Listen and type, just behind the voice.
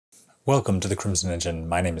Welcome to the Crimson Engine.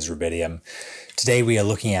 My name is RUBIDIUM. Today we are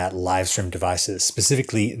looking at live stream devices,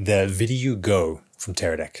 specifically the VidiU Go from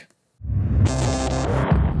Teradek.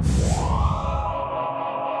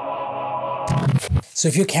 So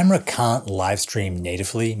if your camera can't live stream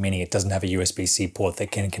natively, meaning it doesn't have a USB-C port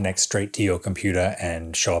that can connect straight to your computer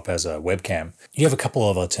and show up as a webcam, you have a couple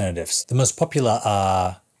of alternatives. The most popular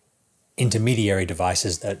are intermediary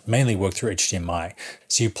devices that mainly work through HDMI.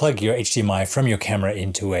 So you plug your HDMI from your camera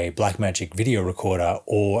into a Blackmagic video recorder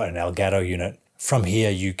or an Elgato unit. From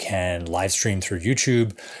here, you can live stream through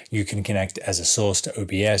YouTube, you can connect as a source to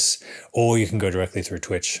OBS, or you can go directly through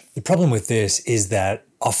Twitch. The problem with this is that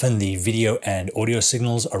often the video and audio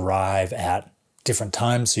signals arrive at different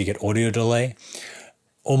times, so you get audio delay.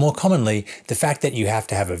 Or more commonly, the fact that you have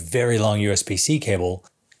to have a very long USB-C cable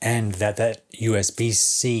and that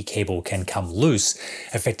USB-C cable can come loose,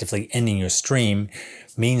 effectively ending your stream,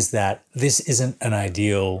 means that this isn't an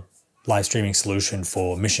ideal live streaming solution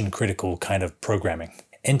for mission critical kind of programming.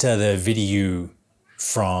 Enter the VidiU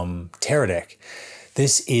from Teradek.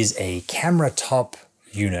 This is a camera top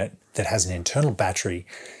unit that has an internal battery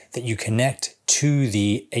that you connect to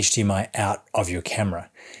the HDMI out of your camera.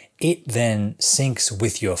 It then syncs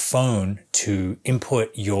with your phone to input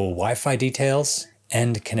your Wi-Fi details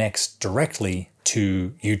and connects directly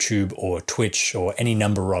to YouTube or Twitch or any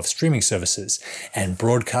number of streaming services and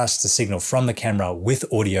broadcasts the signal from the camera with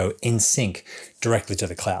audio in sync directly to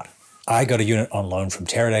the cloud. I got a unit on loan from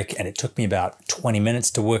Teradek and it took me about 20 minutes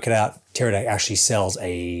to work it out. Teradek actually sells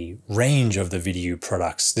a range of the VidiU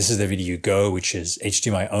products. This is the VidiU Go, which is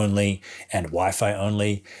HDMI only and Wi-Fi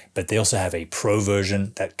only, but they also have a Pro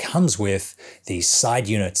version that comes with these side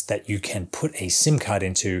units that you can put a SIM card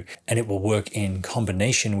into and it will work in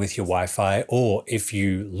combination with your Wi-Fi, or if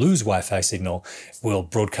you lose Wi-Fi signal, will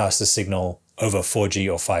broadcast the signal over 4G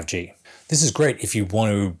or 5G. This is great if you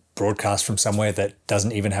want to broadcast from somewhere that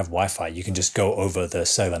doesn't even have Wi-Fi. You can just go over the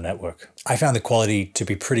cellular network. I found the quality to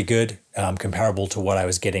be pretty good, comparable to what I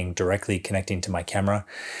was getting directly connecting to my camera.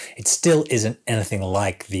 It still isn't anything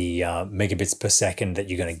like the megabits per second that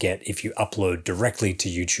you're going to get if you upload directly to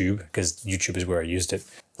YouTube, because YouTube is where I used it.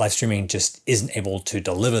 Live streaming just isn't able to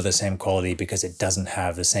deliver the same quality because it doesn't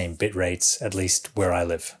have the same bit rates, at least where I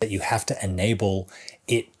live. You have to enable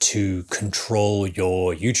it to control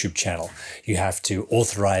your YouTube channel. You have to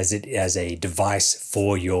authorize it as a device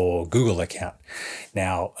for your Google account.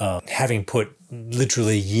 Now, having put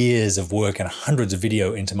literally years of work and hundreds of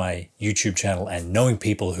video into my YouTube channel and knowing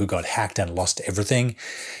people who got hacked and lost everything,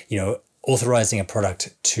 authorizing a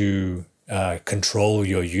product to control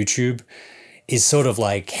your YouTube is sort of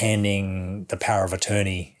like handing the power of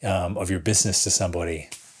attorney of your business to somebody.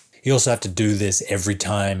 You also have to do this every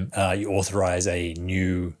time you authorize a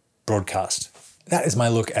new broadcast. That is my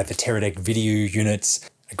look at the Teradek VidiU units.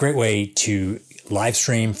 A great way to live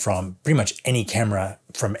stream from pretty much any camera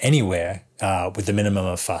from anywhere with the minimum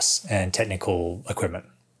of fuss and technical equipment.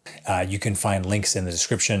 You can find links in the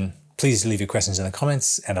description. Please leave your questions in the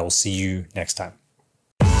comments and I will see you next time.